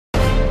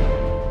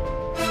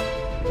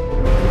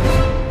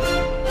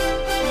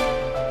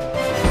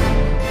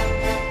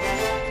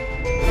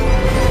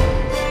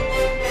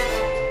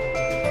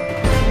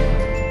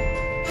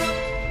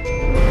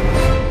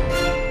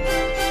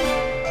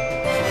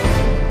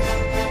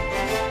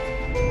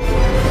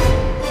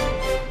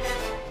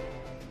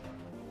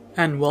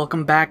And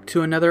welcome back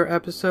to another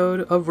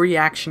episode of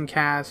Reaction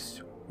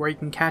Cast, where you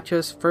can catch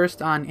us first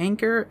on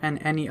Anchor and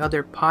any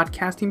other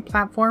podcasting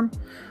platform,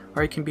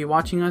 or you can be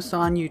watching us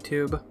on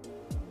YouTube.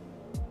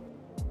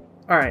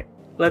 Alright,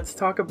 let's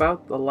talk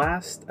about the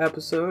last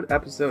episode,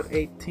 episode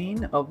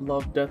 18 of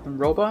Love, Death, and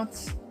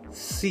Robots,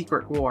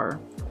 Secret War.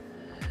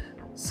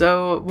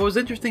 So, what was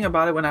interesting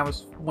about it when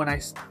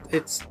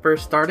it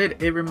first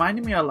started, it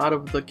reminded me a lot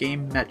of the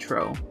game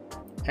Metro.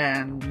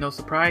 And no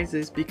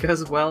surprises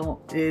because,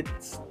 well, it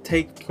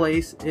takes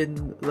place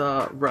in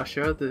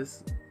Russia,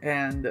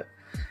 and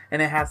it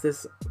has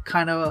this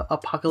kind of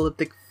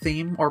apocalyptic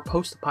theme or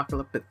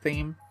post-apocalyptic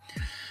theme.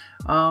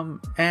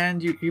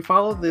 And you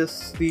follow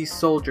these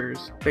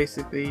soldiers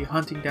basically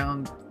hunting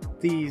down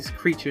these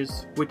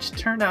creatures, which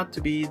turned out to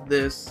be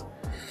this.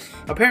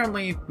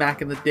 Apparently,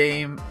 back in the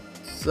day,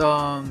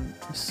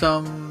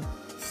 some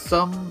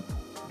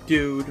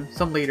dude,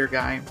 some leader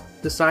guy,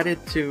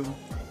 decided to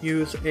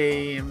use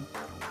a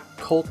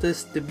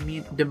cultist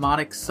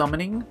demonic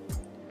summoning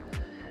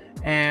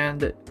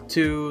and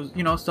to,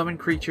 summon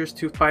creatures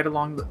to fight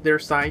along their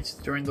sides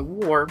during the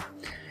war.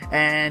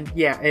 And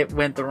yeah, it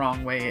went the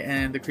wrong way,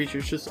 and the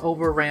creatures just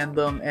overran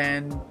them,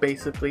 and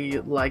basically,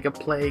 like a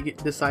plague,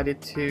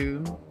 decided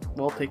to,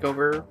 take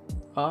over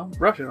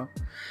Russia.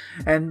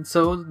 And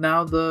so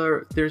now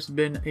there's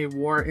been a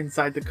war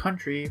inside the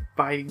country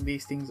fighting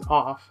these things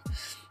off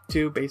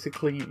to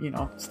basically,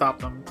 stop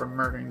them from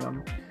murdering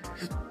them.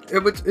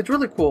 It's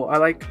really cool. I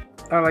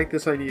like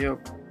this idea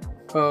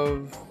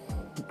of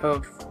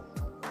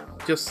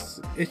it's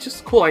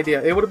just a cool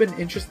idea. It would have been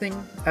interesting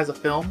as a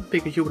film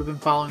because you would have been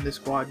following this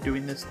squad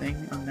doing this thing,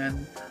 and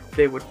then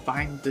they would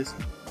find this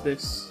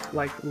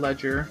like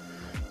ledger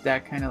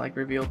that kind of like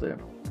revealed it.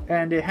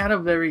 And it had a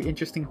very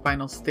interesting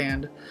final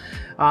stand.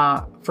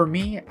 For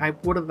me, I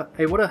would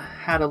have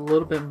had a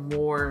little bit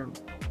more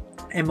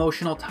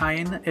emotional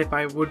tie-in if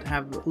I would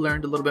have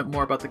learned a little bit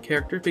more about the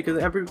characters, because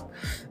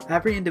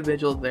every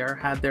individual there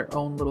had their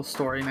own little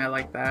story, and I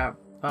like that.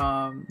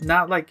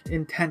 Not like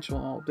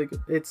intentional,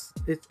 it's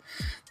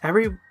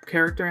every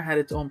character had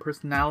its own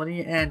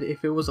personality, and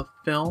if it was a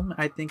film,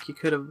 I think you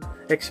could have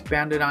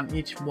expanded on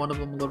each one of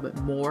them a little bit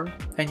more,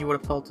 and you would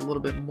have felt a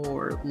little bit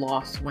more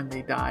lost when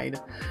they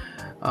died.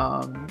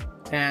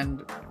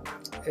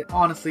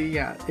 Honestly,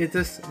 yeah,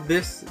 this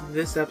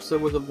episode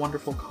was a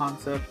wonderful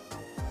concept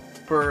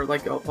for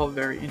like a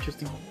very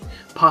interesting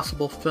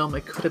possible film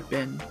it could have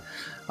been.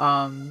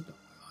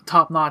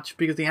 Top notch,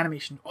 because the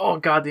animation, oh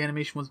god, the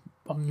animation was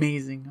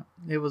amazing.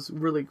 It was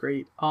really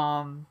great.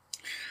 I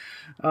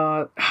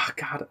don't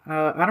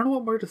know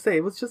what more to say.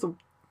 It was just a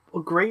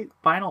great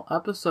final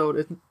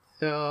episode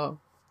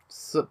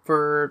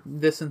for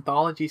this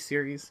anthology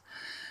series.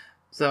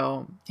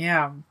 So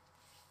yeah,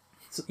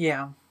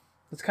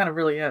 that's kind of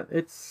really it.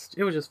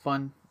 It was just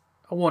fun,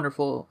 a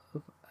wonderful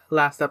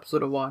last episode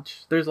to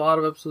watch. There's a lot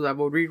of episodes I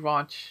will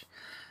rewatch.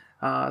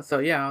 So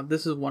yeah,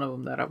 this is one of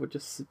them that I would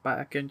just sit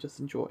back and just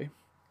enjoy.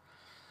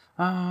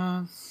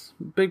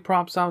 Big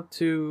props out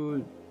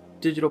to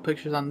Digital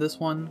Pictures on this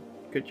one.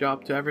 Good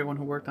job to everyone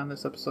who worked on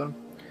this episode.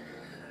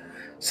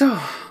 So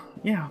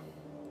yeah.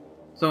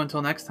 So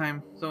until next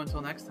time.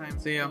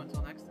 See ya.